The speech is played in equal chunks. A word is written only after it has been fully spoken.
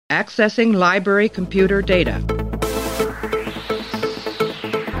Accessing library computer data.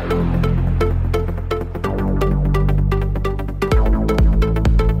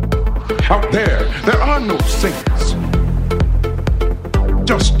 Out there are no saints.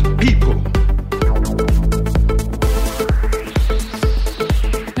 Just people.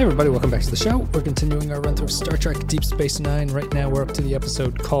 Hey everybody, welcome back to the show. We're continuing our run through of Star Trek Deep Space Nine. Right now we're up to the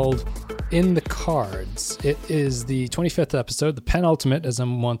episode called In the Cards. It is the 25th episode, the penultimate, as I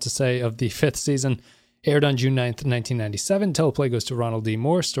want to say, of the 5th season. Aired on June 9th, 1997. Teleplay goes to Ronald D.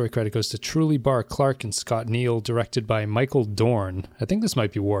 Moore. Story credit goes to Truly Barr Clark and Scott Neal. Directed by Michael Dorn. I think this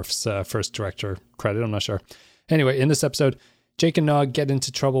might be Worf's first director credit. I'm not sure. Anyway, in this episode, Jake and Nog get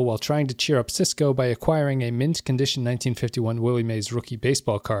into trouble while trying to cheer up Sisko by acquiring a mint condition 1951 Willie Mays rookie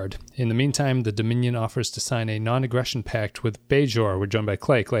baseball card. In the meantime, the Dominion offers to sign a non-aggression pact with Bajor. We're joined by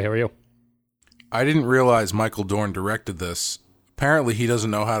Clay. Clay, how are you? I didn't realize Michael Dorn directed this. Apparently he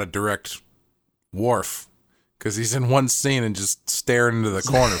doesn't know how to direct Worf, because he's in one scene and just staring into the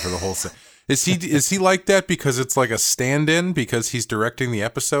corner for the whole scene. Is he like that because it's like a stand-in because he's directing the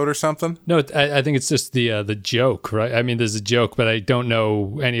episode or something? No, I think it's just the joke, right? I mean, there's a joke, but I don't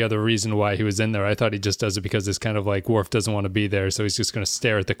know any other reason why he was in there. I thought he just does it because it's kind of like Worf doesn't want to be there, so he's just going to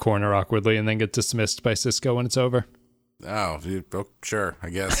stare at the corner awkwardly and then get dismissed by Sisko when it's over. Oh, sure, I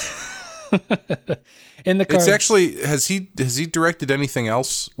guess. In the cards. It's actually, has he directed anything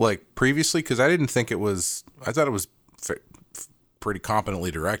else like previously? Because I didn't think it was. I thought it was pretty competently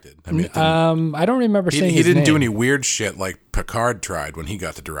directed. I mean, I don't remember seeing. He didn't do name. any weird shit like Picard tried when he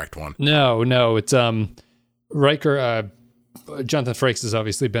got to direct one. No, it's Riker. Jonathan Frakes has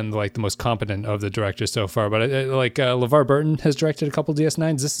obviously been like the most competent of the directors so far, but LeVar Burton has directed a couple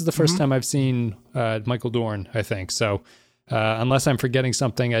DS9s. This is the first time I've seen Michael Dorn, I think. So unless I'm forgetting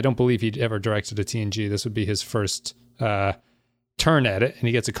something, I don't believe he'd ever directed a TNG. This would be his first turn at it, and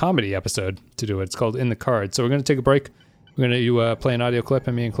he gets a comedy episode to do it. It's called In the Cards. So we're going to take a break. We're going to play an audio clip,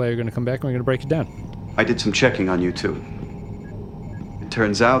 and me and Clay are going to come back, and we're going to break it down. I did some checking on you two. It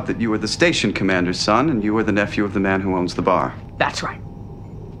turns out that you were the station commander's son, and you were the nephew of the man who owns the bar. That's right.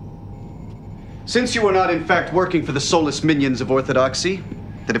 Since you are not in fact working for the soulless minions of orthodoxy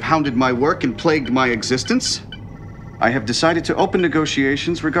that have hounded my work and plagued my existence, I have decided to open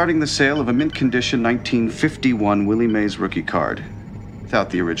negotiations regarding the sale of a mint condition 1951 Willie Mays rookie card, without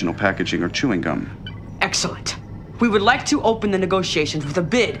the original packaging or chewing gum. Excellent. We would like to open the negotiations with a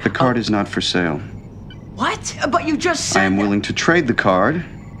bid. The card is not for sale. What? But you just said... I am willing to trade the card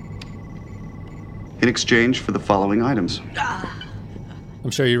in exchange for the following items.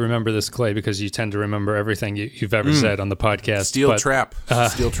 I'm sure you remember this, Clay, because you tend to remember everything you've ever said on the podcast. Steel trap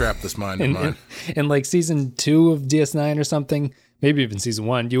this mind of mine. In like season 2 of DS9 or something, maybe even season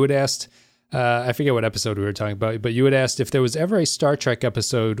 1, you had asked, I forget what episode we were talking about, but you had asked if there was ever a Star Trek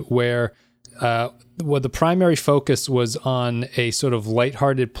episode where the primary focus was on a sort of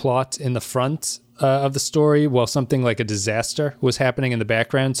lighthearted plot in the front of the story, while something like a disaster was happening in the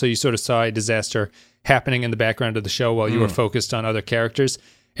background. So you sort of saw a disaster happening in the background of the show while you were focused on other characters.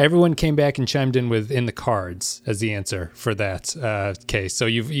 Everyone came back and chimed in with In the Cards as the answer for that case. So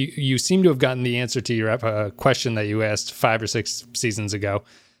you seem to have gotten the answer to your question that you asked 5 or 6 seasons ago.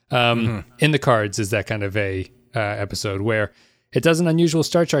 In the Cards is that kind of a episode where it does an unusual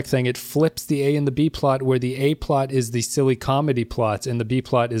Star Trek thing. It flips the A and the B plot, where the A plot is the silly comedy plot and the B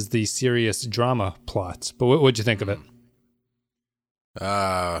plot is the serious drama plot. But what'd you think of it?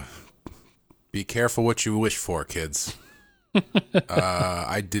 Be careful what you wish for, kids.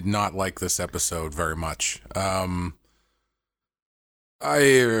 I did not like this episode very much. I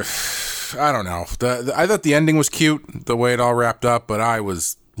don't know. I thought the ending was cute, the way it all wrapped up, but I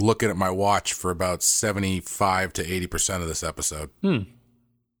was looking at my watch for about 75 to 80% of this episode.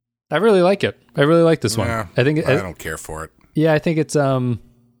 I really like it. I really like this one. Yeah, I don't care for it. Yeah, I think it's one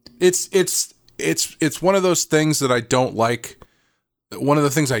of those things that I don't like. One of the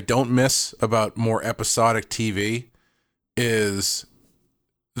things I don't miss about more episodic TV is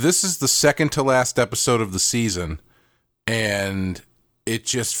this is the second to last episode of the season, and it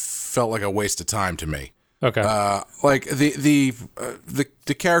just felt like a waste of time to me. Okay. Like the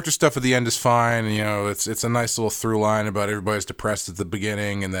character stuff at the end is fine. You know, it's a nice little through line about everybody's depressed at the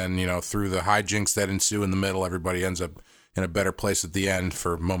beginning, and then, you know, through the hijinks that ensue in the middle, everybody ends up in a better place at the end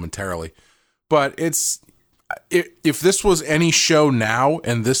for momentarily. But if this was any show now,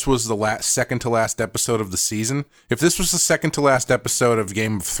 and this was the second to last episode of the season, if this was the second to last episode of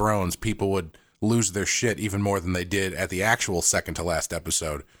Game of Thrones, people would lose their shit even more than they did at the actual second to last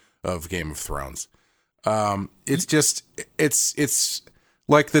episode of Game of Thrones. It's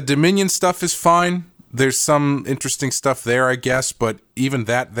like the Dominion stuff is fine. there's some interesting stuff there, I guess, but even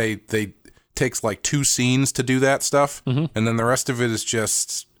that they takes like 2 scenes to do that stuff, and then the rest of it is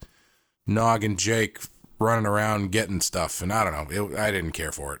just Nog and Jake running around getting stuff, and I don't know, I didn't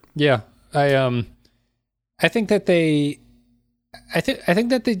care for it. Yeah, I think that they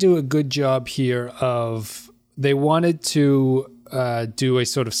do a good job here of, they wanted to do a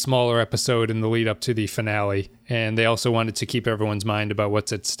sort of smaller episode in the lead up to the finale, and they also wanted to keep everyone's mind about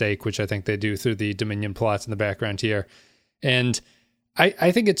what's at stake, which I think they do through the Dominion plots in the background here. And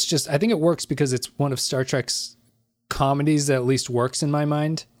I think it works because it's one of Star Trek's comedies that at least works in my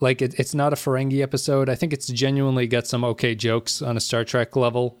mind. Like, it's not a Ferengi episode. I think it's genuinely got some okay jokes on a Star Trek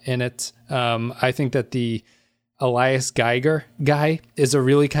level in it. I think that the Elias Geiger guy is a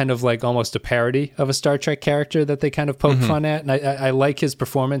really kind of like almost a parody of a Star Trek character that they kind of poke fun at. And I like his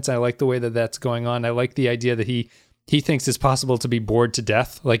performance. I like the way that that's going on. I like the idea that he thinks it's possible to be bored to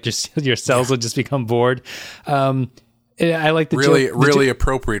death. Like your cells will just become bored. I like the really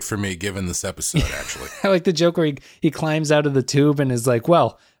appropriate for me given this episode, actually. I like the joke where he climbs out of the tube and is like,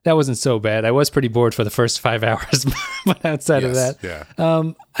 well, that wasn't so bad. I was pretty bored for the first 5 hours, but outside of that,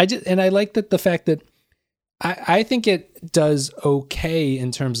 I like that the fact that I think it does okay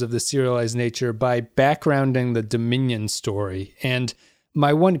in terms of the serialized nature by backgrounding the Dominion story. And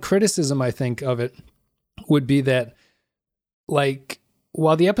my one criticism, I think, of it would be that, like,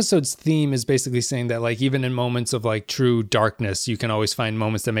 while the episode's theme is basically saying that, like, even in moments of like true darkness, you can always find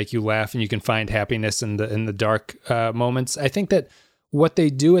moments that make you laugh, and you can find happiness in the dark moments. I think that what they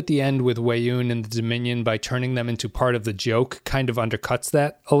do at the end with Weyoun and the Dominion by turning them into part of the joke kind of undercuts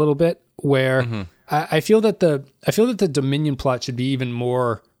that a little bit. Where I feel that the Dominion plot should be even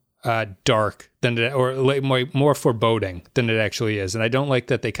more dark than it, or like more foreboding than it actually is, and I don't like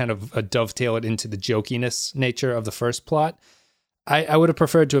that they kind of dovetail it into the jokiness nature of the first plot. I would have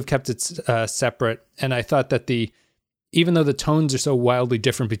preferred to have kept it separate, and I thought that even though the tones are so wildly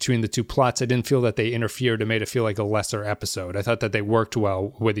different between the two plots, I didn't feel that they interfered and made it feel like a lesser episode. I thought that they worked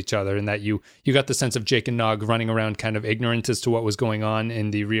well with each other, and that you got the sense of Jake and Nog running around kind of ignorant as to what was going on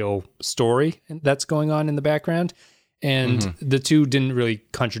in the real story that's going on in the background. And the two didn't really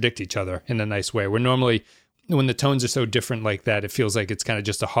contradict each other in a nice way, where normally when the tones are so different like that, it feels like it's kind of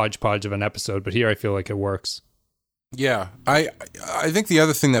just a hodgepodge of an episode. But here I feel like it works. Yeah, I think the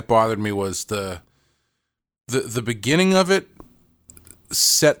other thing that bothered me was the beginning of it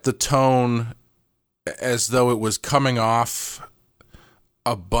set the tone as though it was coming off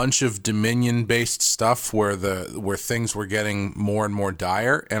a bunch of Dominion-based stuff where things were getting more and more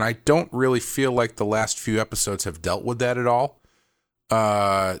dire, and I don't really feel like the last few episodes have dealt with that at all.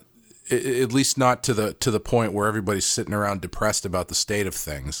 At least not to the point where everybody's sitting around depressed about the state of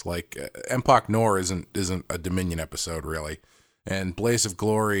things. Like Empok Nor isn't a Dominion episode really, and Blaze of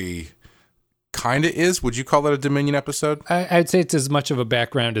Glory kind of is. Would you call that a Dominion episode? I'd say it's as much of a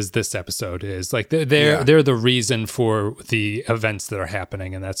background as this episode is. Like they're the reason for the events that are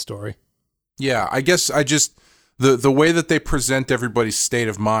happening in that story. Yeah, I guess the way that they present everybody's state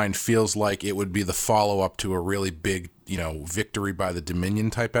of mind feels like it would be the follow up to a really big, victory by the Dominion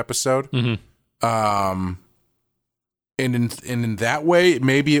type episode. And in that way,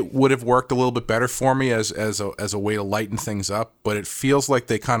 maybe it would have worked a little bit better for me as a way to lighten things up. But it feels like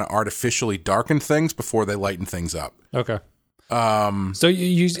they kind of artificially darken things before they lighten things up. Okay. So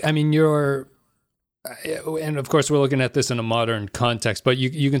you're, and of course we're looking at this in a modern context, but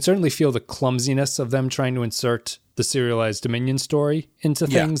you can certainly feel the clumsiness of them trying to insert the serialized Dominion story into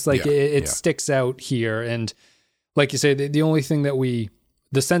things. It sticks out here, and like you say, the only thing that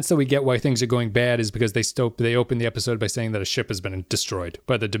the sense that we get why things are going bad is because they open the episode by saying that a ship has been destroyed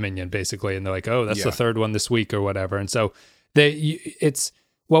by the Dominion, basically, and they're like, oh, that's the third one this week or whatever, and so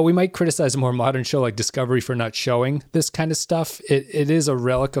while we might criticize a more modern show like Discovery for not showing this kind of stuff, it is a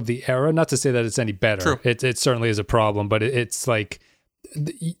relic of the era. Not to say that it's any better. True. It certainly is a problem, but it's like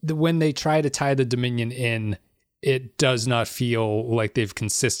when they try to tie the Dominion in, it does not feel like they've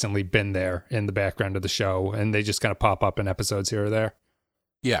consistently been there in the background of the show, and they just kind of pop up in episodes here or there.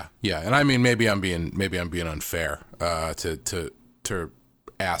 Yeah, and I mean, maybe I'm being unfair to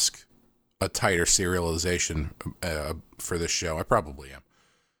ask a tighter serialization for this show. I probably am.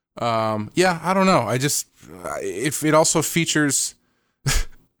 I don't know. It also features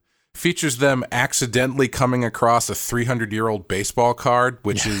them accidentally coming across a 300-year-old baseball card,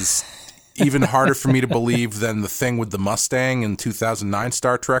 which is even harder for me to believe than the thing with the Mustang in 2009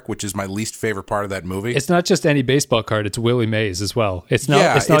 Star Trek, which is my least favorite part of that movie. It's not just any baseball card; it's Willie Mays as well. It's not.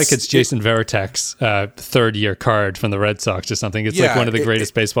 Yeah, it's not like it's Jason Varitek's third-year card from the Red Sox or something. It's like one of the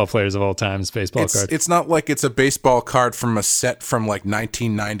greatest baseball players of all time's baseball card. It's not like it's a baseball card from a set from like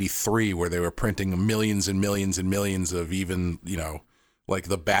 1993 where they were printing millions and millions and millions of even, like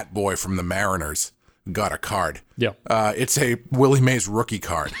the Bat Boy from the Mariners got a card. Yeah. It's a Willie Mays rookie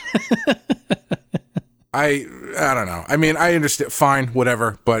card. I don't know. I mean, I understand. Fine,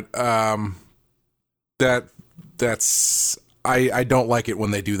 whatever. But that's I don't like it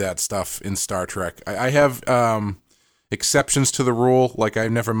when they do that stuff in Star Trek. I have exceptions to the rule. Like,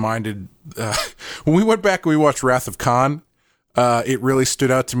 I've never minded. When we went back and we watched Wrath of Khan, it really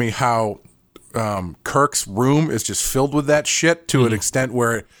stood out to me how Kirk's room is just filled with that shit to an extent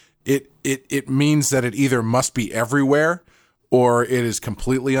where it means that it either must be everywhere or it is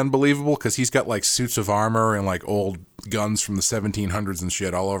completely unbelievable, because he's got like suits of armor and like old guns from the 1700s and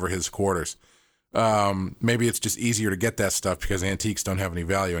shit all over his quarters. Maybe it's just easier to get that stuff because antiques don't have any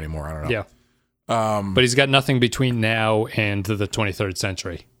value anymore. I don't know. Yeah. But he's got nothing between now and the 23rd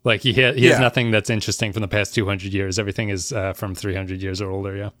century. Like he has nothing that's interesting from the past 200 years. Everything is from 300 years or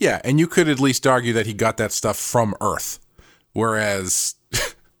older. Yeah. Yeah. And you could at least argue that he got that stuff from Earth. Whereas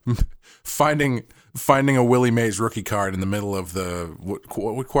finding a Willie Mays rookie card in the middle of the what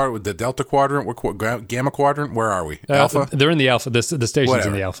quadrant, the Delta Quadrant, what Gamma Quadrant? Where are we? Alpha? They're in the Alpha. The station's Whatever.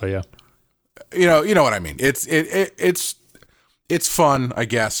 in the Alpha. Yeah. You know what I mean. It's fun, I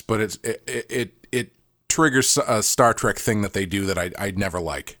guess, but it triggers a Star Trek thing that they do that I'd never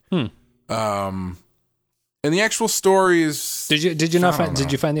like. And the actual stories. Did you find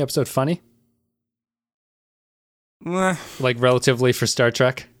the episode funny? Like relatively for Star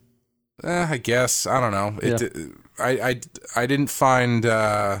Trek? I guess. I don't know. I didn't find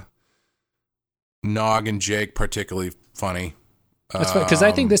Nog and Jake particularly funny. That's funny, because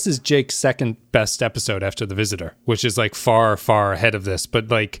I think this is Jake's second best episode after The Visitor, which is like far, far ahead of this. But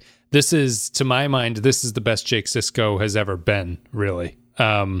like, this is, to my mind, this is the best Jake Sisko has ever been, really.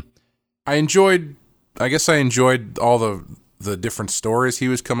 I enjoyed all the different stories he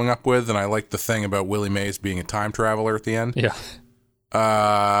was coming up with, and I liked the thing about Willie Mays being a time traveler at the end. Yeah.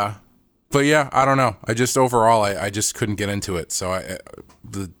 But yeah, I don't know. I just overall, I just couldn't get into it. So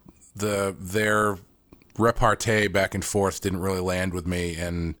their repartee back and forth didn't really land with me,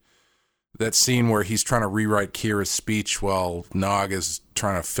 and that scene where he's trying to rewrite Kira's speech while Nog is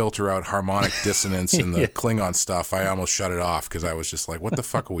trying to filter out harmonic dissonance and the Klingon stuff, I almost shut it off because I was just like, "What the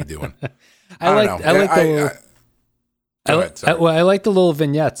fuck are we doing?" I like the little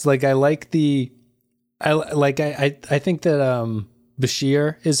vignettes. Like I think that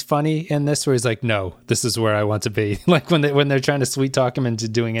Bashir is funny in this, where he's like, "No, this is where I want to be." Like when they're trying to sweet talk him into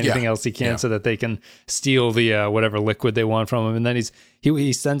doing anything else he can so that they can steal the whatever liquid they want from him, and then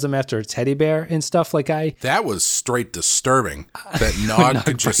he sends them after a teddy bear and stuff. That was straight disturbing. That Nog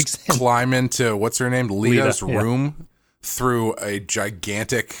could just climb into what's her name, Leah's room through a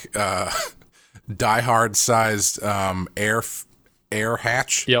gigantic, Die Hard sized air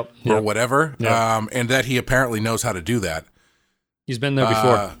hatch, or whatever, and that he apparently knows how to do that. He's been there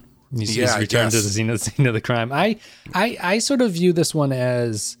before. He's returned to the scene of the crime. I sort of view this one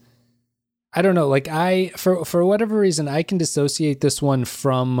as, I don't know, like for whatever reason, I can dissociate this one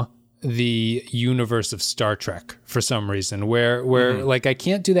from the universe of Star Trek for some reason, where like I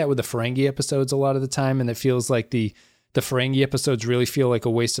can't do that with the Ferengi episodes a lot of the time, and it feels like the Ferengi episodes really feel like a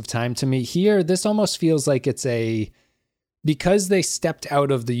waste of time to me. Here, this almost feels like it's because they stepped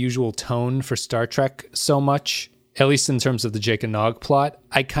out of the usual tone for Star Trek so much, at least in terms of the Jake and Nog plot,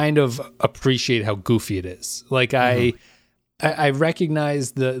 I kind of appreciate how goofy it is. Like I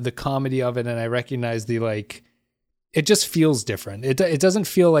recognize the comedy of it, and I recognize the like. It just feels different. It doesn't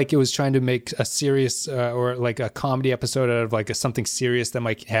feel like it was trying to make a serious or like a comedy episode out of like something serious that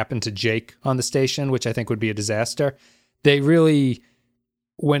might happen to Jake on the station, which I think would be a disaster. They really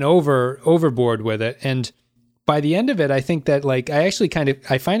went overboard with it, and by the end of it, I think that like I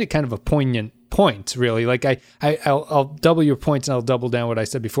find it kind of a poignant point, really. Like I'll double your point, and I'll double down what I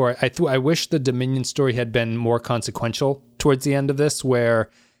said before. I wish the Dominion story had been more consequential towards the end of this, where,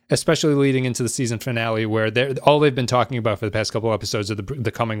 especially leading into the season finale, where all they've been talking about for the past couple episodes are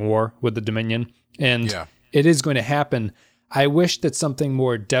the coming war with the Dominion, and it is going to happen. I wish that something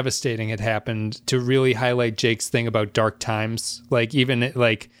more devastating had happened to really highlight Jake's thing about dark times. Like even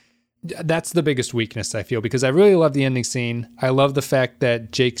like that's the biggest weakness I feel, because I really love the ending scene. I love the fact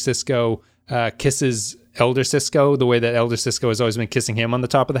that Jake Sisko kisses Elder Sisko the way that Elder Sisko has always been kissing him on the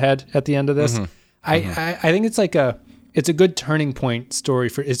top of the head at the end of this. I think it's like it's a good turning point story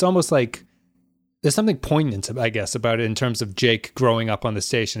for. It's almost like there's something poignant, I guess, about it in terms of Jake growing up on the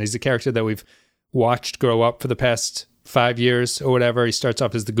station. He's a character that we've watched grow up for the past 5 years or whatever. He starts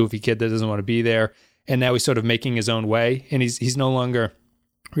off as the goofy kid that doesn't want to be there, and now he's sort of making his own way, and he's no longer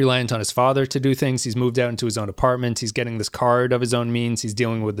reliant on his father to do things. He's moved out into his own apartment. He's getting this card of his own means. He's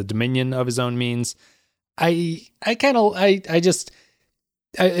dealing with the Dominion of his own means. There's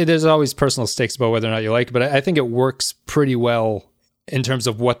always personal stakes about whether or not you like it, but I think it works pretty well in terms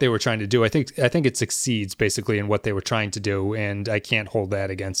of what they were trying to do. I think it succeeds basically in what they were trying to do, and I can't hold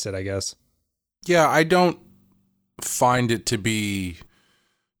that against it, I guess. Yeah, I don't find it to be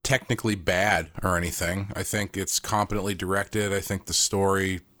technically bad or anything. I think it's competently directed. I think the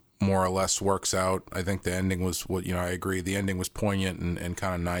story more or less works out. I think the ending was I agree. The ending was poignant and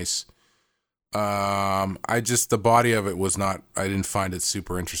kind of nice. The body of it was not, I didn't find it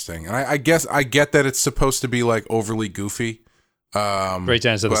super interesting. And I guess I get that it's supposed to be like overly goofy. Right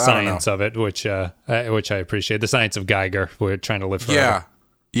down to the science of it, which I appreciate. The science of Geiger. We're trying to live forever.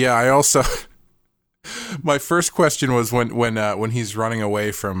 Yeah. I also, my first question was when he's running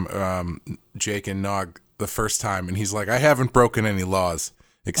away from Jake and Nog the first time, and he's like, I haven't broken any laws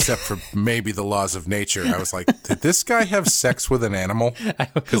except for maybe the laws of nature. I was like, did this guy have sex with an animal?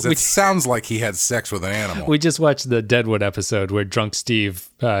 Because it sounds like he had sex with an animal. We just watched the Deadwood episode where drunk Steve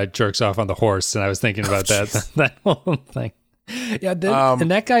jerks off on the horse, and I was thinking about that whole thing. Yeah, and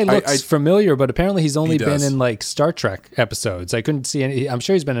that guy looks familiar, but apparently he's only been in like Star Trek episodes. I couldn't see any. I'm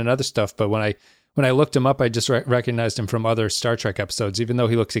sure he's been in other stuff, but when I looked him up, I just recognized him from other Star Trek episodes, even though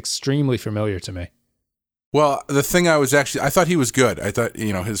he looks extremely familiar to me. Well, the thing I thought he was good. I thought,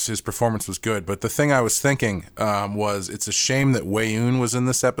 his performance was good. But the thing I was thinking was it's a shame that Wei-Yun was in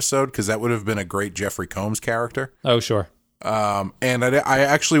this episode, because that would have been a great Jeffrey Combs character. Oh, sure. And I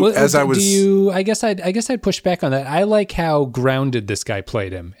actually, I guess I'd push back on that. I like how grounded this guy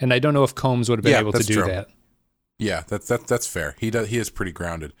played him, and I don't know if Combs would have been able to do that. Yeah, that's fair. He is pretty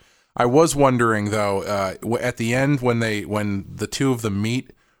grounded. I was wondering though, at the end when the two of them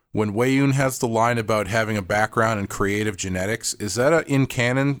meet, when Wei-Yun has the line about having a background in creative genetics, is that an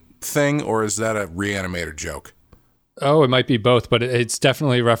in-canon thing or is that a Reanimator joke? Oh, it might be both, but it's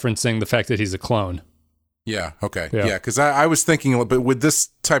definitely referencing the fact that he's a clone. Yeah, okay. Yeah, because I was thinking, but with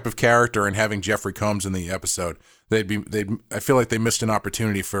this type of character and having Jeffrey Combs in the episode, I feel like they missed an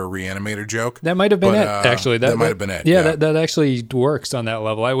opportunity for a Reanimator joke. That might have been it, actually. That might have been it. Yeah, that actually works on that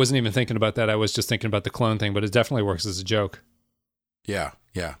level. I wasn't even thinking about that. I was just thinking about the clone thing, but it definitely works as a joke. Yeah.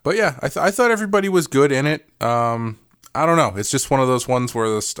 But yeah, I thought everybody was good in it. I don't know. It's just one of those ones where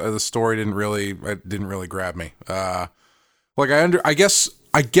the story didn't really grab me. I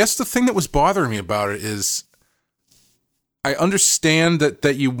guess the thing that was bothering me about it is I understand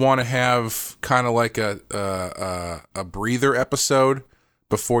that you want to have kind of like a breather episode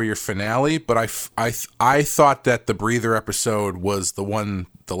before your finale, but I thought that the breather episode was the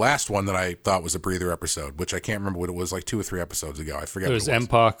last one that I thought was a breather episode, which I can't remember what it was, like 2 or 3 episodes ago. I forget. It was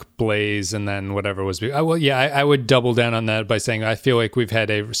Empok, Blaze, and then whatever was. Well, yeah, I would double down on that by saying I feel like we've had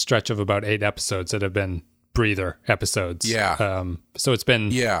a stretch of about 8 episodes that have been breather episodes. Yeah. So it's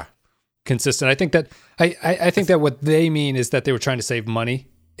been consistent. I think that I think that what they mean is that they were trying to save money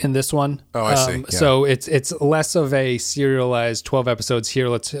in this one. Oh, I see. Yeah. So it's less of a serialized 12 episodes here.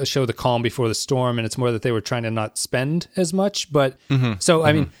 Let's show the calm before the storm, and it's more that they were trying to not spend as much. But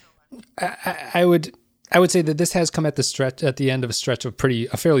I mean, I would say that this has come at the end of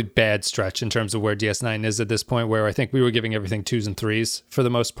a fairly bad stretch in terms of where DS9 is at this point, where I think we were giving everything 2s and 3s for the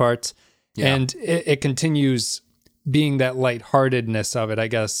most part. Yeah. And it continues being that lightheartedness of it, I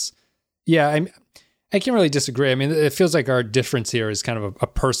guess. Yeah, I can't really disagree. I mean, it feels like our difference here is kind of a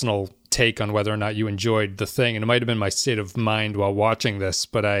personal take on whether or not you enjoyed the thing. And it might have been my state of mind while watching this,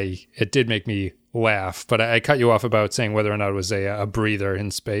 but it did make me laugh. But I cut you off about saying whether or not it was a breather in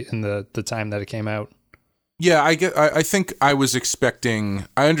the time that it came out. Yeah, I think I was expecting.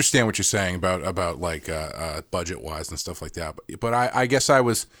 I understand what you're saying about like budget wise and stuff like that. But I guess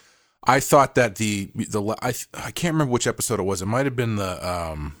I thought that I can't remember which episode it was. It might have been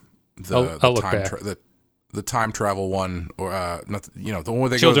the time travel one, or not, the one where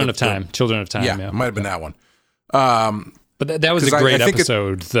they Children of Time. Yeah, it might have been that one. But that was a great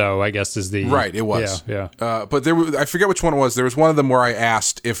episode, though. I guess is the right. It was. Yeah. But I forget which one it was. There was one of them where I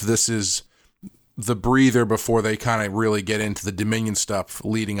asked if this is the breather before they kind of really get into the Dominion stuff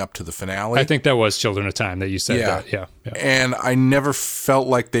leading up to the finale. I think that was Children of Time that you said that. Yeah. And I never felt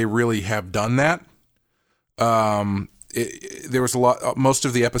like they really have done that. There was most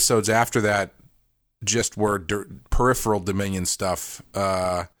of the episodes after that just were peripheral Dominion stuff.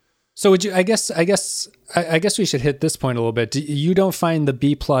 So would you? I guess we should hit this point a little bit. You don't find the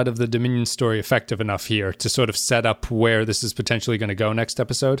B plot of the Dominion story effective enough here to sort of set up where this is potentially going to go next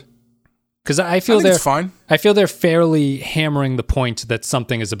episode? Because I feel it's fine. I feel they're fairly hammering the point that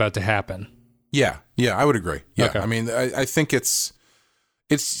something is about to happen. Yeah, I would agree. Yeah, Okay. I mean, I think it's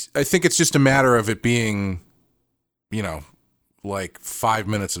just a matter of it being, like 5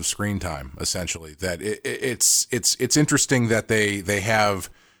 minutes of screen time, essentially. That it's interesting that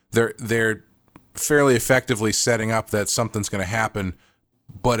they're fairly effectively setting up that something's going to happen,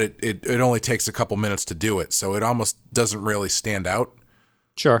 but it only takes a couple minutes to do it, so it almost doesn't really stand out.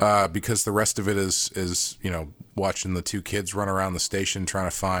 Sure. Because the rest of it is watching the two kids run around the station trying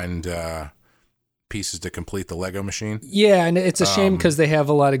to find pieces to complete the Lego machine. Yeah, and it's a shame because they have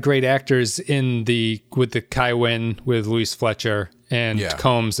a lot of great actors with the Kai Wynn, with Louise Fletcher, and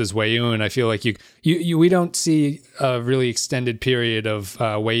Combs as Wei-Yun. I feel like we don't see a really extended period of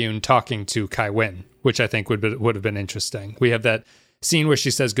Wei-Yun talking to Kai Wynn, which I think would have been interesting. We have that scene where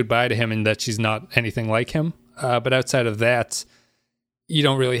she says goodbye to him and that she's not anything like him. But outside of that, you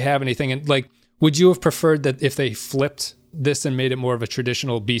don't really have anything. And like, would you have preferred that if they flipped this and made it more of a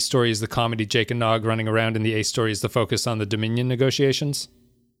traditional B story is the comedy Jake and Nog running around, and the A story is the focus on the Dominion negotiations?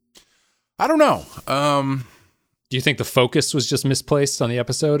 I don't know. Do you think the focus was just misplaced on the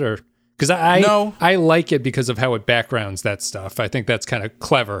episode, or because I like it because of how it backgrounds that stuff. I think that's kind of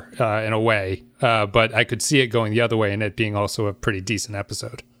clever in a way, but I could see it going the other way and it being also a pretty decent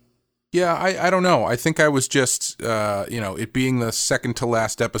episode. Yeah, I don't know. I think I was just it being the second to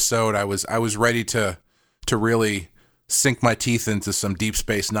last episode, I was ready to really sink my teeth into some Deep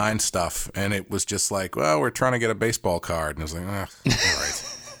Space Nine stuff, and it was just like, well, we're trying to get a baseball card, and I was like, all right.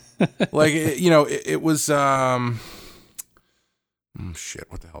 Like, it was shit,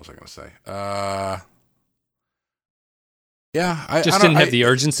 what the hell was I gonna say? I didn't have the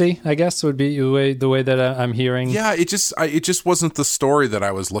urgency, I guess, would be the way that I'm hearing. Yeah, it just wasn't the story that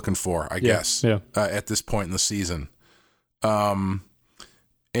I was looking for, I guess. Yeah. At this point in the season, I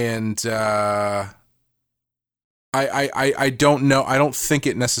don't know. I don't think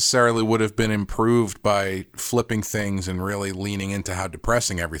it necessarily would have been improved by flipping things and really leaning into how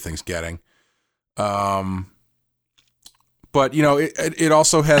depressing everything's getting. But it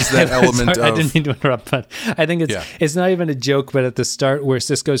also has that element of. I didn't mean to interrupt, but I think it's not even a joke. But at the start, where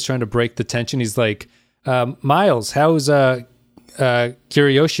Sisko's trying to break the tension, he's like, "Miles, how's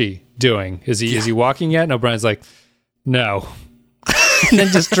Kiriyoshi doing? Is he walking yet?" And O'Brien's like, "No," and then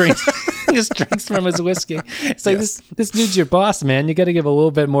just drinks from his whiskey. It's like this dude's your boss, man. You got to give a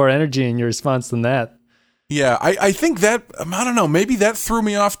little bit more energy in your response than that. Yeah, I think that I don't know. Maybe that threw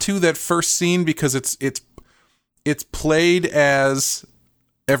me off too. That first scene, because it's played as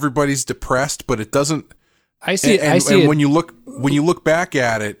everybody's depressed, but it doesn't. I see it. And when you look back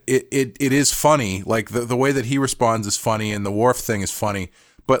at it, it is funny. Like the way that he responds is funny, and the Worf thing is funny.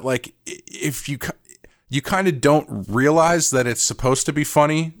 But like, if you kind of don't realize that it's supposed to be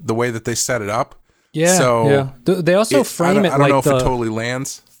funny the way that they set it up. Yeah. So they also frame it. I don't know if it totally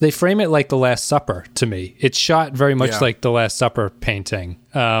lands. They frame it like The Last Supper to me. It's shot very much like The Last Supper painting,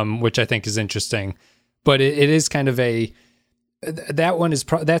 which I think is interesting. But it is kind of that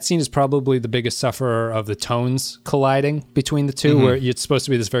scene is probably the biggest sufferer of the tones colliding between the two, where it's supposed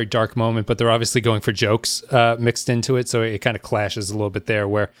to be this very dark moment, but they're obviously going for jokes mixed into it, so it kind of clashes a little bit there,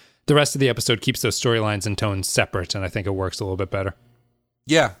 where the rest of the episode keeps those storylines and tones separate, and I think it works a little bit better.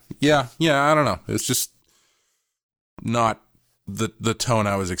 Yeah, I don't know. It's just not the tone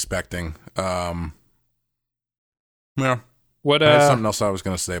I was expecting. What I had something else I was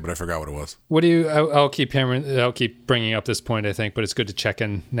going to say, but I forgot what it was. What do you? I'll keep bringing up this point, I think, but it's good to check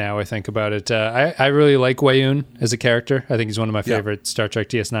in now. I think about it. I really like Wei-Yun as a character. I think he's one of my favorite Star Trek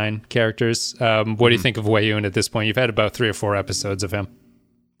DS9 characters. What do you think of Wei-Yun at this point? You've had about 3 or 4 episodes of him.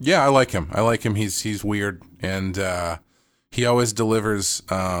 Yeah, I like him. He's weird, and he always delivers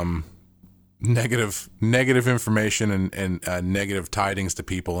negative information and negative tidings to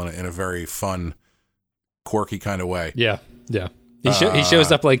people in a very fun, quirky kind of way. Yeah. He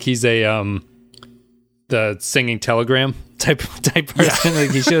shows up like he's a the singing telegram type person.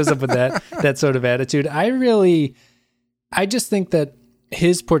 Like he shows up with that sort of attitude. I just think that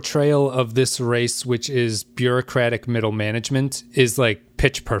his portrayal of this race, which is bureaucratic middle management, is like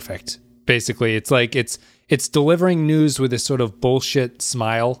pitch perfect. Basically, it's like it's delivering news with this sort of bullshit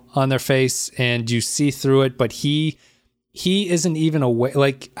smile on their face, and you see through it, but he isn't even aware.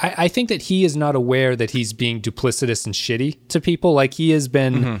 Like, I think that he is not aware that he's being duplicitous and shitty to people. Like, he has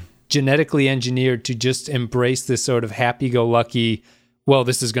been genetically engineered to just embrace this sort of happy-go-lucky, well,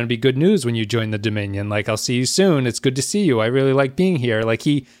 this is going to be good news when you join the Dominion. Like, I'll see you soon. It's good to see you. I really like being here. Like,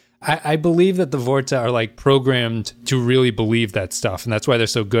 I believe that the Vorta are like programmed to really believe that stuff, and that's why they're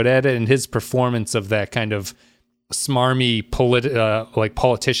so good at it. And his performance of that kind of smarmy like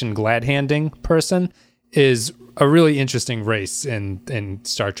politician glad-handing person is a really interesting race in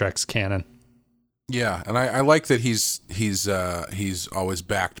Star Trek's canon. Yeah, and I like that he's always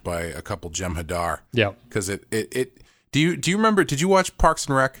backed by a couple Jem'Hadar. Yeah, because it. Do you remember? Did you watch Parks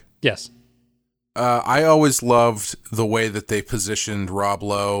and Rec? Yes. I always loved the way that they positioned Rob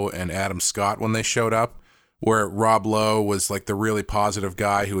Lowe and Adam Scott when they showed up, where Rob Lowe was like the really positive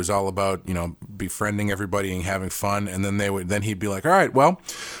guy who was all about, befriending everybody and having fun. And then he'd be like, all right, well,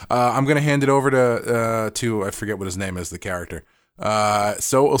 I'm going to hand it over to, I forget what his name is, the character.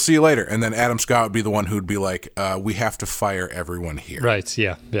 So we'll see you later. And then Adam Scott would be the one who'd be like, we have to fire everyone here. Right.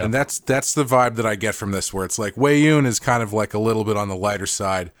 Yeah. Yeah. And that's the vibe that I get from this, where it's like Wei Yun is kind of like a little bit on the lighter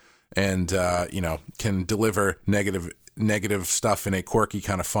side, and can deliver negative stuff in a quirky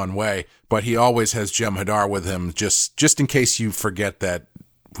kind of fun way, but he always has Jem'Hadar with him just in case you forget that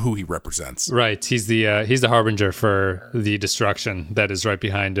who he represents. Right, he's the harbinger for the destruction that is right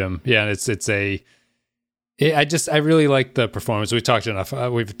behind him. Yeah, and I really like the performance. We've talked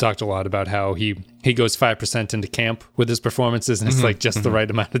a lot about how he goes 5% into camp with his performances, and it's like just the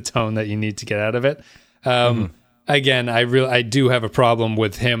right amount of tone that you need to get out of it. Again, I do have a problem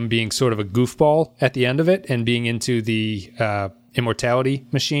with him being sort of a goofball at the end of it and being into the immortality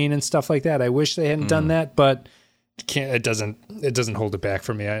machine and stuff like that. I wish they hadn't done that, but it doesn't hold it back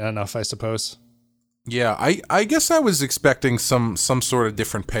for me enough, I suppose. Yeah, I guess I was expecting some sort of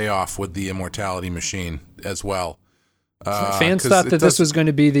different payoff with the immortality machine as well. Fans thought that this was going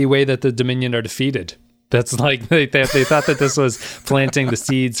to be the way that the Dominion are defeated. That's like they thought that this was planting the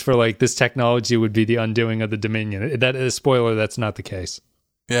seeds for like this technology would be the undoing of the Dominion. That is a spoiler. That's not the case.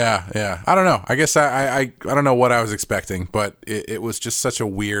 Yeah. I don't know. I guess I don't know what I was expecting, but it was just such a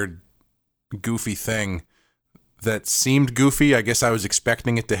weird, goofy thing that seemed goofy. I guess I was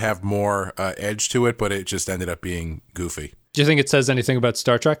expecting it to have more edge to it, but it just ended up being goofy. Do you think it says anything about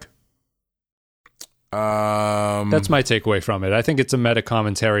Star Trek? That's my takeaway from it. I think it's a meta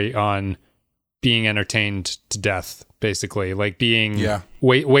commentary on being entertained to death, basically, like being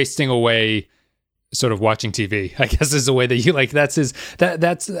wasting away, sort of watching TV, I guess is the way that you like.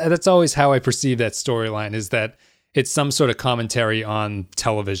 That's always how I perceive that storyline, is that it's some sort of commentary on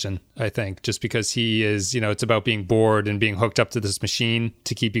television. I think just because he is, it's about being bored and being hooked up to this machine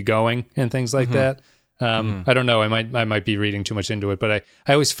to keep you going and things like that. I don't know. I might be reading too much into it, but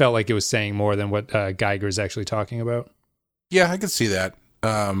I always felt like it was saying more than what Geiger is actually talking about. Yeah, I could see that.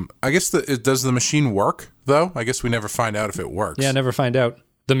 I guess does the machine work though? I guess we never find out if it works. Yeah, never find out.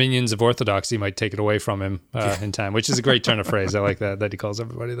 The minions of orthodoxy might take it away from him in time, which is a great turn of phrase. I like that he calls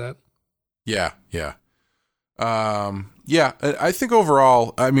everybody that. Yeah. I think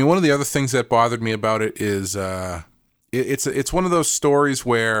overall, I mean, one of the other things that bothered me about it is it's one of those stories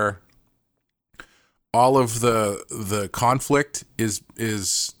where all of the conflict is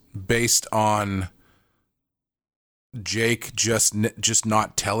based on Jake just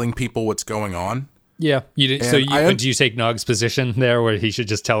not telling people what's going on. Yeah, do you take Nog's position there, where he should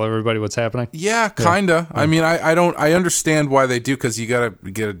just tell everybody what's happening? Yeah, kinda. Yeah. I mean, I understand why they do, because you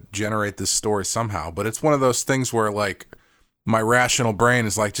gotta generate this story somehow. But it's one of those things where like my rational brain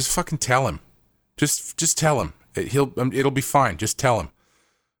is like, just fucking tell him, just tell him. It'll be fine. Just tell him.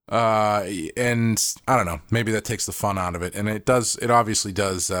 And I don't know, maybe that takes the fun out of it, and it does. It obviously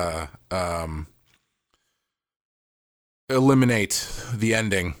does. Eliminate the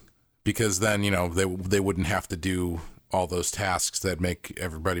ending, because then they wouldn't have to do all those tasks that make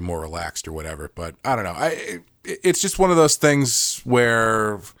everybody more relaxed or whatever. But I don't know. It's just one of those things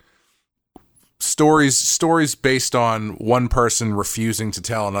where stories based on one person refusing to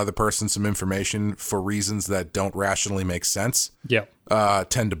tell another person some information for reasons that don't rationally make sense.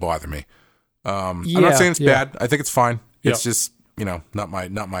 Tend to bother me. I'm not saying it's bad. I think it's fine. It's just not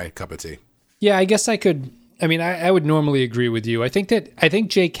my cup of tea. Yeah, I guess I could. I mean, I would normally agree with you. I think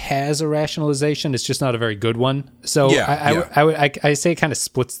Jake has a rationalization. It's just not a very good one. So I say it kind of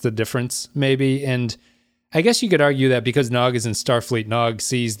splits the difference, maybe. And I guess you could argue that because Nog is in Starfleet, Nog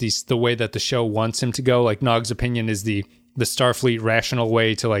sees the way that the show wants him to go. Like Nog's opinion is the Starfleet rational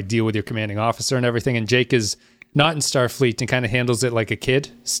way to like deal with your commanding officer and everything. And Jake is not in Starfleet and kind of handles it like a kid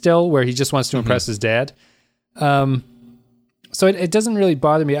still, where he just wants to impress his dad. So it doesn't really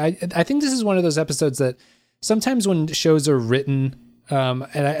bother me. I think this is one of those episodes that sometimes when shows are written,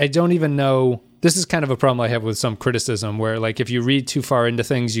 and I don't even know, this is kind of a problem I have with some criticism, where like if you read too far into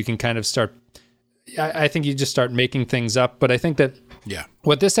things, you can kind of start, I think you just start making things up. But I think that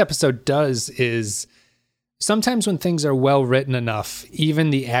what this episode does is sometimes when things are well written enough, even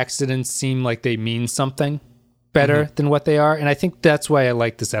the accidents seem like they mean something better than what they are. And I think that's why I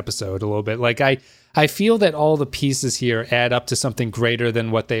like this episode a little bit. Like I feel that all the pieces here add up to something greater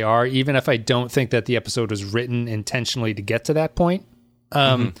than what they are, even if I don't think that the episode was written intentionally to get to that point.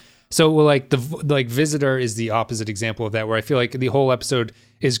 So like Visitor is the opposite example of that, where I feel like the whole episode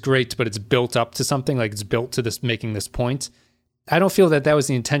is great, but it's built up to something, like it's built to this, making this point. I don't feel that was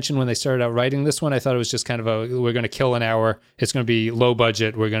the intention when they started out writing this one. I thought it was just kind of we're going to kill an hour. It's going to be low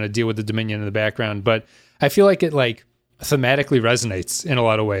budget. We're going to deal with the Dominion in the background. But I feel like it like thematically resonates in a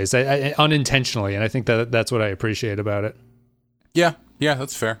lot of ways, I unintentionally. And I think that's what I appreciate about it. Yeah,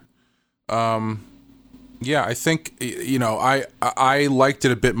 that's fair. Yeah, I think, you know, I liked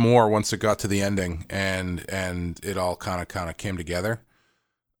it a bit more once it got to the ending and it all kind of came together.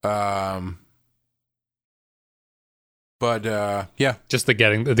 But yeah, just the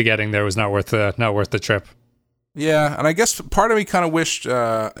getting there was not worth the trip. Yeah, and I guess part of me kind of wished, you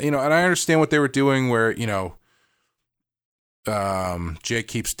know, and I understand what they were doing, where, you know, Jake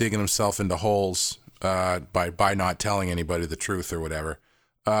keeps digging himself into holes by not telling anybody the truth or whatever.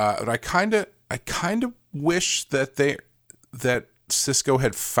 But I kind of wish that Sisko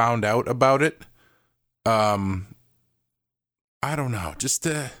had found out about it. I don't know, just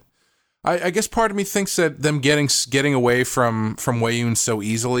I guess part of me thinks that them getting away from Weyoun so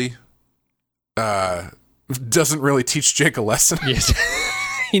easily doesn't really teach Jake a lesson. Yes.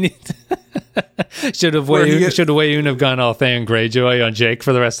 Should Weyoun have gone all Theon Greyjoy on Jake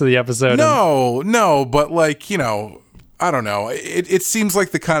for the rest of the episode? No, but like, you know, I don't know. It seems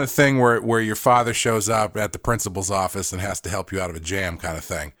like the kind of thing where your father shows up at the principal's office and has to help you out of a jam kind of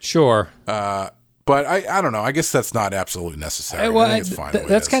thing. Sure. But I don't know. I guess that's not absolutely necessary. Well, I think it's fine.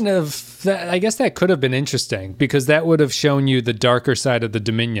 That's kind of. I guess that could have been interesting, because that would have shown you the darker side of the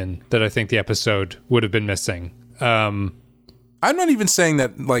Dominion that I think the episode would have been missing. I'm not even saying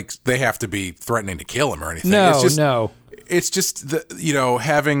that like they have to be threatening to kill him or anything. No, It's just you know,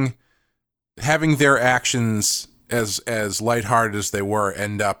 having their actions as lighthearted as they were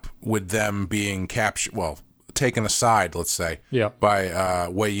end up with them being taken aside, let's say, by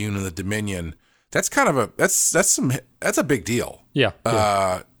Weyoun and the Dominion. That's kind of that's a big deal. Yeah.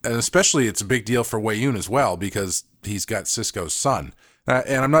 And especially it's a big deal for Weyoun as well, because he's got Sisko's son.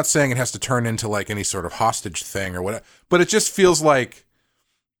 And I'm not saying it has to turn into like any sort of hostage thing or whatever, but it just feels like,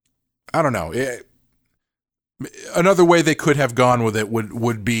 I don't know. Another way they could have gone with it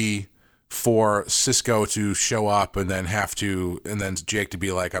would be for Sisko to show up and then Jake to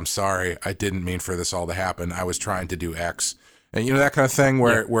be like, I'm sorry, I didn't mean for this all to happen. I was trying to do X. And you know, that kind of thing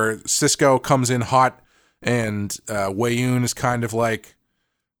where Sisko comes in hot and Weyoun is kind of like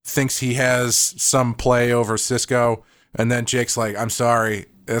thinks he has some play over Sisko, and then Jake's like, I'm sorry,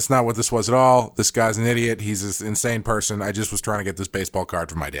 that's not what this was at all. This guy's an idiot. He's an insane person. I just was trying to get this baseball card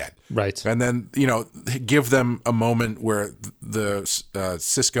from my dad. Right. And then, you know, give them a moment where the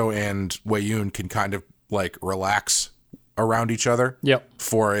Sisko and Weyoun can kind of like relax around each other. Yep.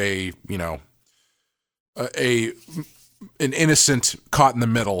 For an innocent caught in the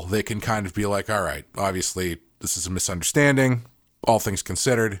middle, they can kind of be like, all right, obviously this is a misunderstanding. All things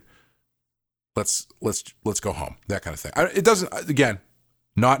considered, let's go home. That kind of thing. It doesn't, again,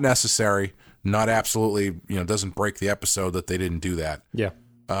 not necessary, not absolutely, you know, doesn't break the episode that they didn't do that. Yeah.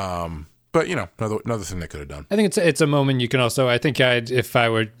 But you know, another thing they could have done. I think it's a moment you can also. I think if I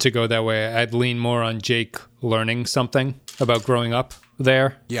were to go that way, I'd lean more on Jake learning something about growing up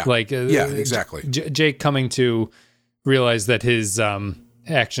there. Yeah. Yeah, exactly. Jake coming to realize that his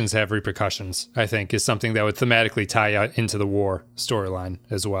actions have repercussions, I think, is something that would thematically tie out into the war storyline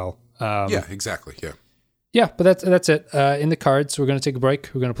as well. Yeah, exactly. Yeah. Yeah, but that's it. In the cards, we're going to take a break.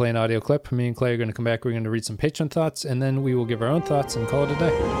 We're going to play an audio clip. Me and Clay are going to come back. We're going to read some patron thoughts, and then we will give our own thoughts and call it a day.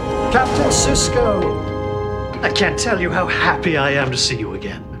 Captain Sisko! I can't tell you how happy I am to see you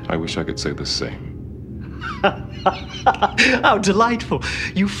again. I wish I could say the same. How delightful.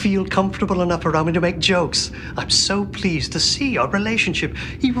 You feel comfortable enough around me to make jokes. I'm so pleased to see our relationship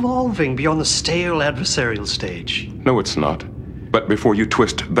evolving beyond the stale adversarial stage. No, it's not. But before you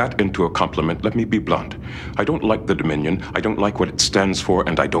twist that into a compliment, let me be blunt. I don't like the Dominion, I don't like what it stands for,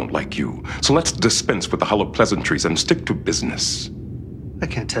 and I don't like you. So let's dispense with the hollow pleasantries and stick to business. I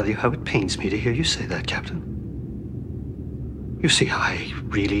can't tell you how it pains me to hear you say that, Captain. You see, I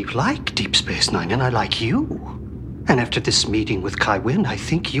really like Deep Space Nine, and I like you. And after this meeting with Kai Wynn, I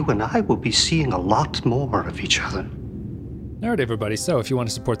think you and I will be seeing a lot more of each other. All right, everybody. So if you want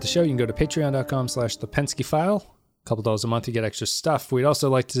to support the show, you can go to patreon.com/thepensky-file. A couple dollars a month, you get extra stuff. We'd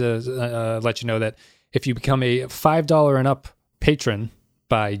also like to let you know that if you become a $5 and up patron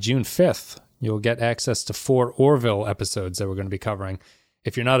by June 5th, you'll get access to 4 Orville episodes that we're going to be covering.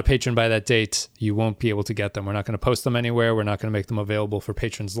 If you're not a patron by that date, you won't be able to get them. We're not going to post them anywhere. We're not going to make them available for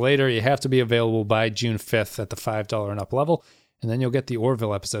patrons later. You have to be available by June 5th at the $5 and up level, and then you'll get the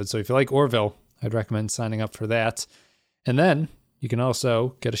Orville episode. So if you like Orville, I'd recommend signing up for that. And then you can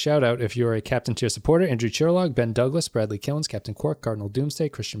also get a shout-out if you're a Captain Tier supporter. Andrew Chirlog, Ben Douglas, Bradley Killens, Captain Quark, Cardinal Doomsday,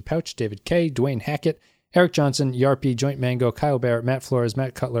 Christian Pouch, David K., Dwayne Hackett, Eric Johnson, Yarpy, Joint Mango, Kyle Barrett, Matt Flores,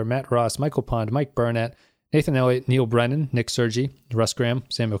 Matt Cutler, Matt Ross, Michael Pond, Mike Burnett, Nathan Elliott, Neil Brennan, Nick Sergi, Russ Graham,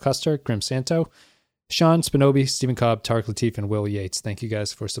 Samuel Custer, Grim Santo, Sean Spinobi, Stephen Cobb, Tarek Latif, and Will Yates. Thank you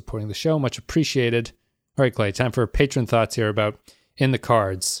guys for supporting the show. Much appreciated. All right, Clay, time for patron thoughts here about In the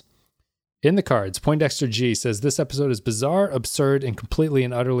Cards. In the Cards, Poindexter G says, this episode is bizarre, absurd, and completely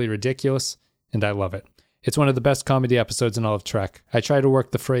and utterly ridiculous, and I love it. It's one of the best comedy episodes in all of Trek. I try to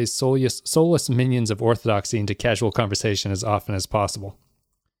work the phrase soulless minions of orthodoxy into casual conversation as often as possible.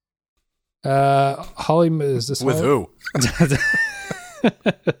 Holly, is this with Holly? Who?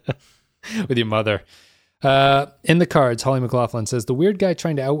 With your mother. In the Cards, Holly McLaughlin says, the weird guy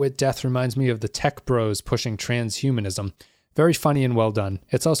trying to outwit death reminds me of the tech bros pushing transhumanism. Very funny and well done.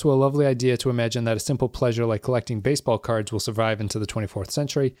 It's also a lovely idea to imagine that a simple pleasure like collecting baseball cards will survive into the 24th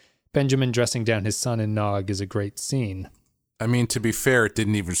century. Benjamin dressing down his son in Nog is a great scene. I mean, to be fair, it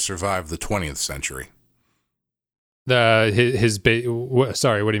didn't even survive the 20th century.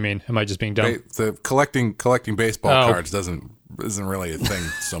 Sorry, what do you mean? Am I just being dumb? The collecting baseball cards isn't really a thing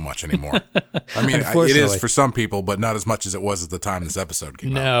so much anymore. I mean, it is for some people, but not as much as it was at the time this episode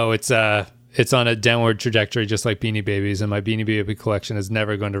came out. No, it's on a downward trajectory, just like Beanie Babies, and my Beanie Baby collection is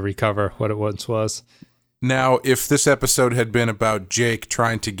never going to recover what it once was. Now, if this episode had been about Jake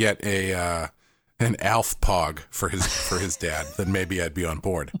trying to get an Alf Pog for his dad, then maybe I'd be on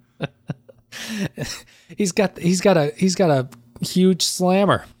board. He's got a huge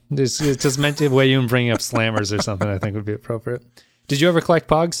slammer. It's just meant to way you bring up slammers or something. I think would be appropriate. Did you ever collect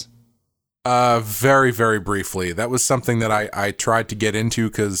Pogs? Very, very briefly. That was something that I tried to get into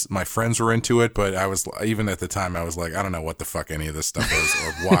because my friends were into it, but I was, even at the time, I was like, I don't know what the fuck any of this stuff is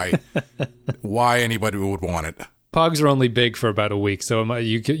or why anybody would want it. Pogs were only big for about a week, so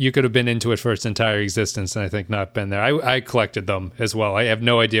you could have been into it for its entire existence and I think not been there. I collected them as well. I have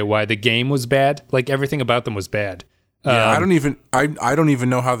no idea why. The game was bad. Like, everything about them was bad. Yeah, I don't even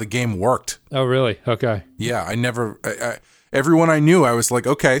know how the game worked. Oh, really? Okay. Yeah, everyone I knew, I was like,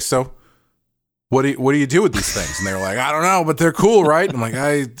 okay, so what do you do with these things? And they were like, I don't know, but they're cool, right? I'm like,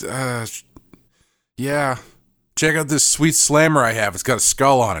 yeah, check out this sweet slammer I have. It's got a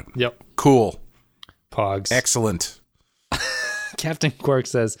skull on it. Yep. Cool. Pogs. Excellent. Captain Quark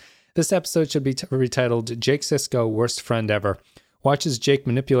says, this episode should be retitled Jake Sisko, Worst Friend Ever. Watch as Jake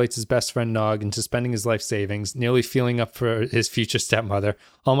manipulates his best friend Nog into spending his life savings, nearly feeling up for his future stepmother,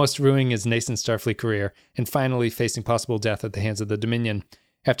 almost ruining his nascent Starfleet career, and finally facing possible death at the hands of the Dominion.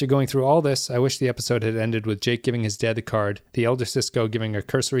 After going through all this, I wish the episode had ended with Jake giving his dad the card, the elder Sisko giving a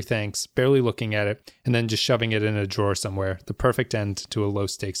cursory thanks, barely looking at it, and then just shoving it in a drawer somewhere. The perfect end to a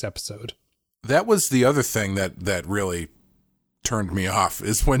low-stakes episode. That was the other thing that really turned me off,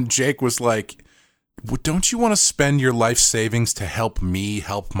 is when Jake was like, don't you want to spend your life savings to help me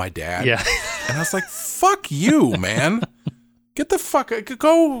help my dad? Yeah. And I was like, fuck you, man. Get the fuck,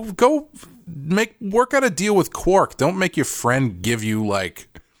 go work out a deal with Quark. Don't make your friend give you like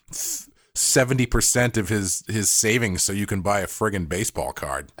 70% of his savings so you can buy a friggin' baseball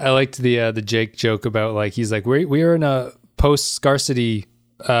card. I liked the Jake joke about, like, he's like, we are in a post-scarcity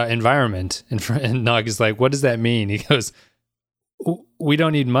environment, and Nog is like, what does that mean? He goes, we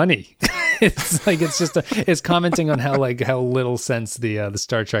don't need money. It's like, it's commenting on how little sense the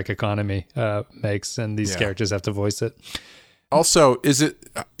Star Trek economy makes, and these characters have to voice it. Also,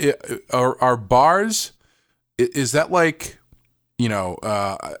 are bars, is that like,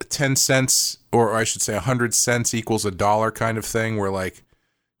 10 cents, or I should say 100 cents equals $1 kind of thing, where like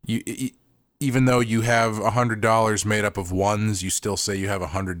you, even though you have $100 made up of ones, you still say you have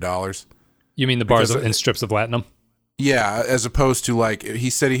 $100? You mean the bars in strips of latinum? Yeah, as opposed to, like, he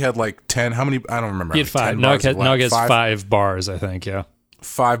said he had like 10. How many? I don't remember. He had 5. Nog has 5 bars, I think. Yeah,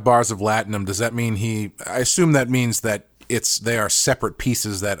 5 bars of latinum. Does that mean I assume that means that they are separate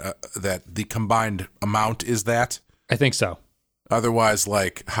pieces that the combined amount is that? I think so. Otherwise,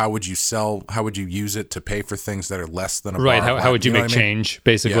 like, how would you use it to pay for things that are less than a bar? Right. How would you make change,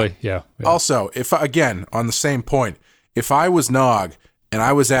 basically? Yeah. Also, again, on the same point, if I was Nog and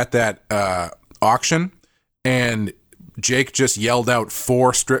I was at that auction and Jake just yelled out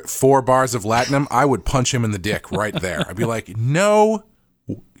 4 bars of latinum, I would punch him in the dick right there. I'd be like, no,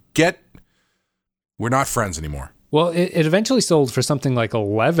 we're not friends anymore. Well, it eventually sold for something like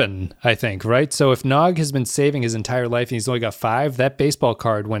 11, I think, right? So if Nog has been saving his entire life and he's only got 5, that baseball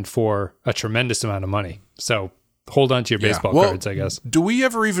card went for a tremendous amount of money. So hold on to your baseball cards, I guess. Do we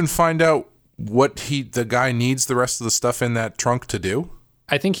ever even find out what the guy needs the rest of the stuff in that trunk to do?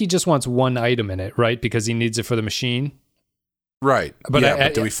 I think he just wants one item in it, right? Because he needs it for the machine. Right. But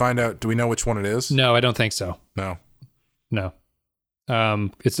but do we find out? Do we know which one it is? No, I don't think so. No.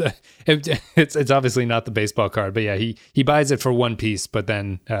 It's obviously not the baseball card, but yeah, he buys it for one piece, but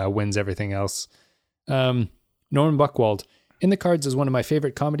then wins everything else. Norman Buckwald. In the Cards is one of my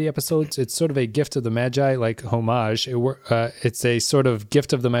favorite comedy episodes. It's sort of a gift of the Magi like homage. It's a sort of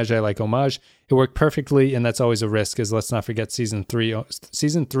gift of the Magi like homage. It worked perfectly, and that's always a risk, as let's not forget season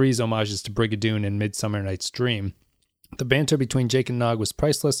 3's homages to Brigadoon and Midsummer Night's Dream. The banter between Jake and Nog was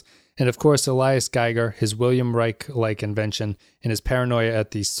priceless, and of course Elias Geiger, his William Reich-like invention, and his paranoia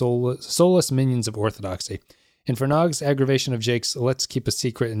at the soulless minions of orthodoxy. And for Nog's aggravation of Jake's let's keep a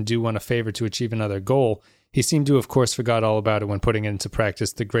secret and do one a favor to achieve another goal, he seemed to, of course, forgot all about it when putting into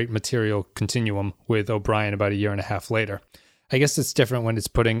practice the great material continuum with O'Brien about a year and a half later. I guess it's different when he's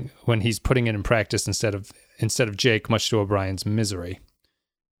putting it in practice instead of Jake, much to O'Brien's misery.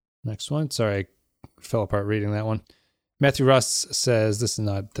 Next one. Sorry, I fell apart reading that one. Matthew Russ says, this is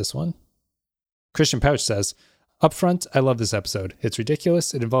not this one. Christian Pouch says, up front, I love this episode. It's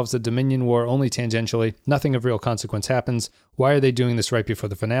ridiculous. It involves the Dominion War only tangentially. Nothing of real consequence happens. Why are they doing this right before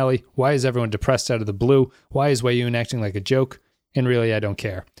the finale? Why is everyone depressed out of the blue? Why is Wei Yun acting like a joke? And really, I don't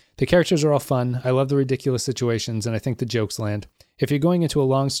care. The characters are all fun. I love the ridiculous situations, and I think the jokes land. If you're going into a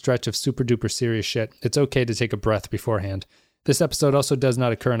long stretch of super duper serious shit, it's okay to take a breath beforehand. This episode also does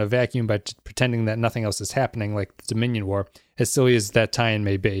not occur in a vacuum by pretending that nothing else is happening, like the Dominion War, as silly as that tie-in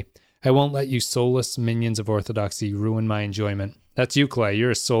may be. I won't let you soulless minions of orthodoxy ruin my enjoyment. That's you, Clay.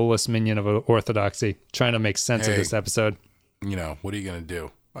 You're a soulless minion of orthodoxy, trying to make sense of this episode. You know, what are you going to do?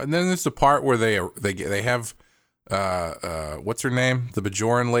 And then there's the part where they have, what's her name? The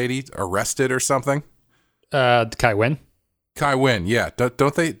Bajoran lady arrested or something? Kai Wynn. Kai Wynn, yeah. Do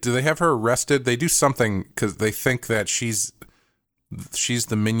they have her arrested? They do something because they think that she's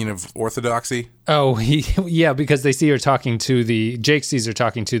the minion of orthodoxy. Oh, yeah, because they see her talking to Jake sees her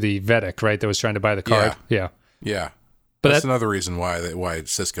talking to the Vedic, right? That was trying to buy the card. Yeah. But that's another reason why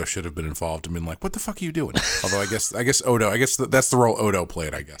Sisko should have been involved and been like, "What the fuck are you doing?" Although I guess Odo. I guess that's the role Odo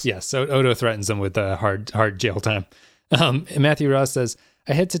played. I guess. Yeah. So Odo threatens him with hard jail time. Matthew Ross says,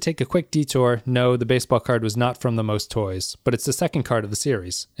 I had to take a quick detour. No, the baseball card was not from the most toys, but it's the second card of the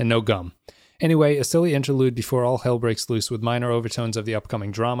series, and no gum. Anyway, a silly interlude before all hell breaks loose with minor overtones of the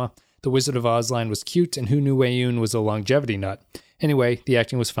upcoming drama. The Wizard of Oz line was cute, and who knew Wei Yun was a longevity nut? Anyway, the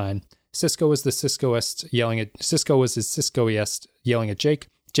acting was fine. Sisko was his Siskoiest yelling at Jake.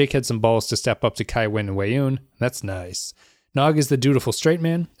 Jake had some balls to step up to Kai Wynn and Wei Yun. That's nice. Nog is the dutiful straight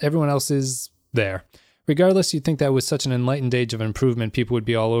man. Everyone else is there. Regardless, you'd think that with such an enlightened age of improvement, people would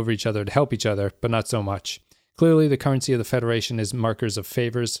be all over each other to help each other, but not so much. Clearly, the currency of the Federation is markers of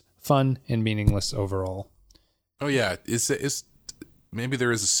favors, fun, and meaningless overall. Oh yeah, is maybe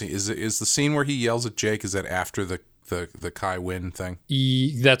there is a scene? Is the scene where he yells at Jake? Is that after the Kai Wynn thing?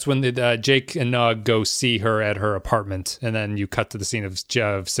 That's when Jake and Nog go see her at her apartment, and then you cut to the scene of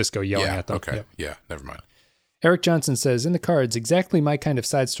Sisko yelling at them. Okay, yeah, never mind. Eric Johnson says, in the cards, exactly my kind of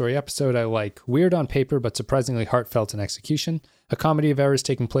side story episode I like. Weird on paper, but surprisingly heartfelt in execution. A comedy of errors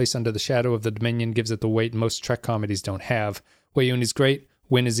taking place under the shadow of the Dominion gives it the weight most Trek comedies don't have. Wei Yun is great,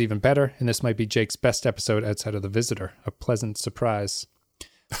 Wynn is even better, and this might be Jake's best episode outside of The Visitor. A pleasant surprise.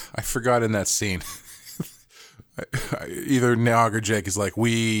 I forgot in that scene. Either Nog or Jake is like,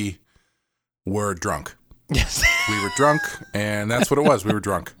 we were drunk. Yes. We were drunk, and that's what it was. We were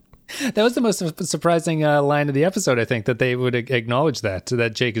drunk. That was the most surprising line of the episode, I think, that they would acknowledge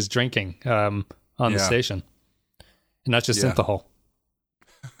that Jake is drinking on the station. And not just Synthahol.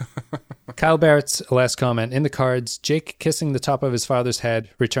 Kyle Barrett's last comment. In the cards, Jake kissing the top of his father's head,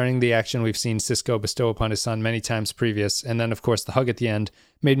 returning the action we've seen Sisko bestow upon his son many times previous, and then, of course, the hug at the end,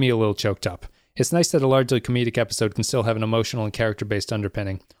 made me a little choked up. It's nice that a largely comedic episode can still have an emotional and character-based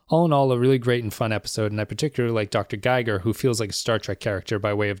underpinning. All in all, a really great and fun episode, and I particularly like Dr. Geiger, who feels like a Star Trek character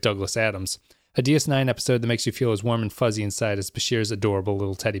by way of Douglas Adams. A DS9 episode that makes you feel as warm and fuzzy inside as Bashir's adorable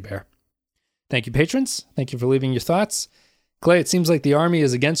little teddy bear. Thank you, patrons. Thank you for leaving your thoughts. Clay, it seems like the army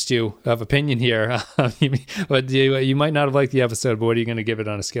is against you of opinion here. But you might not have liked the episode, but what are you going to give it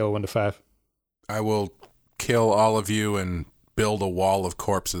on a scale of 1 to 5? I will kill all of you and build a wall of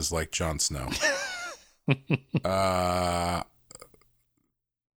corpses like Jon Snow.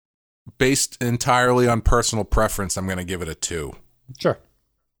 Based entirely on personal preference, I'm going to give it a 2. Sure.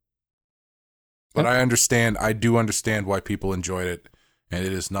 But I do understand why people enjoyed it, and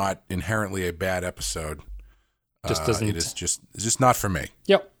it is not inherently a bad episode. Just doesn't. It's just not for me.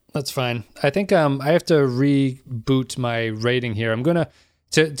 Yep, that's fine. I think I have to reboot my rating here. I'm gonna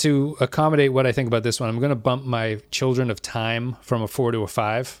to accommodate what I think about this one. I'm gonna bump my Children of Time from a 4 to a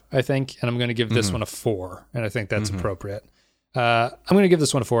 5. I think, and I'm gonna give this one a 4, and I think that's appropriate. I'm gonna give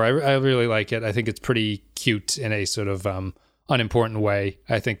this one a 4. I really like it. I think it's pretty cute in a sort of unimportant way.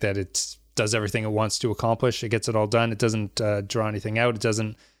 I think that it does everything it wants to accomplish. It gets it all done. It doesn't draw anything out. It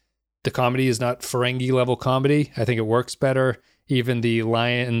doesn't. The comedy is not Ferengi level comedy. I think it works better. Even the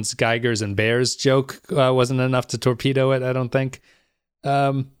lions, geigers, and bears joke wasn't enough to torpedo it, I don't think.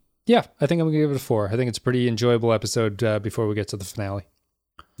 Yeah, I think I'm going to give it a 4. I think it's a pretty enjoyable episode before we get to the finale.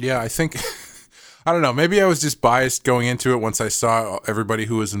 Yeah, I think, I don't know, maybe I was just biased going into it once I saw everybody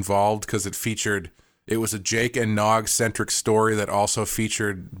who was involved, because it was a Jake and Nog centric story that also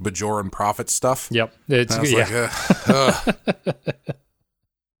featured Bajoran Prophet stuff. Yep.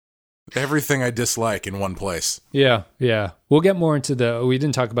 Everything I dislike in one place. Yeah. We'll get more into we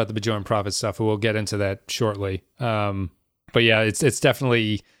didn't talk about the Bajoran Prophet stuff, but we'll get into that shortly. But yeah, it's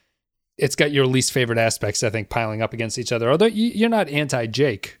definitely, it's got your least favorite aspects, I think, piling up against each other. Although you're not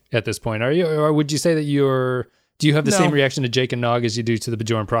anti-Jake at this point, are you? Or would you say that do you have the same reaction to Jake and Nog as you do to the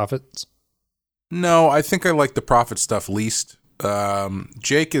Bajoran Prophets? No, I think I like the Prophet stuff least. Nog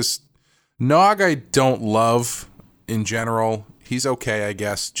I don't love in general. He's okay, I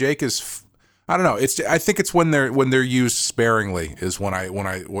guess. Jake is, I don't know. I think it's when they're used sparingly is when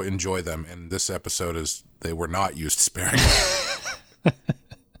I enjoy them. And this episode they were not used sparingly.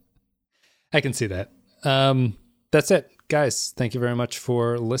 I can see that. That's it, guys. Thank you very much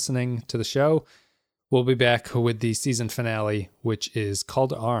for listening to the show. We'll be back with the season finale, which is Call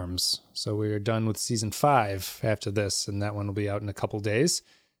to Arms. So we are done with season 5 after this, and that one will be out in a couple days.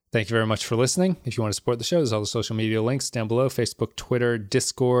 Thank you very much for listening. If you want to support the show, there's all the social media links down below: Facebook, Twitter,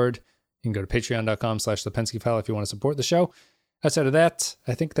 Discord. You can go to patreon.com/thepensky File if you want to support the show. Outside of that,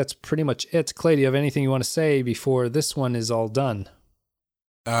 I think that's pretty much it. Clay, do you have anything you want to say before this one is all done?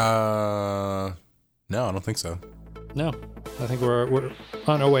 No, I don't think so. No, I think we're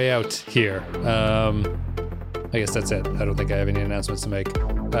on our way out here. I guess that's it. I don't think I have any announcements to make.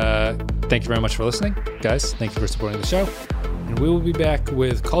 Thank you very much for listening, guys. Thank you for supporting the show. And we will be back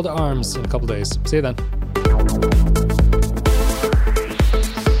with Call to Arms in a couple days. See you then.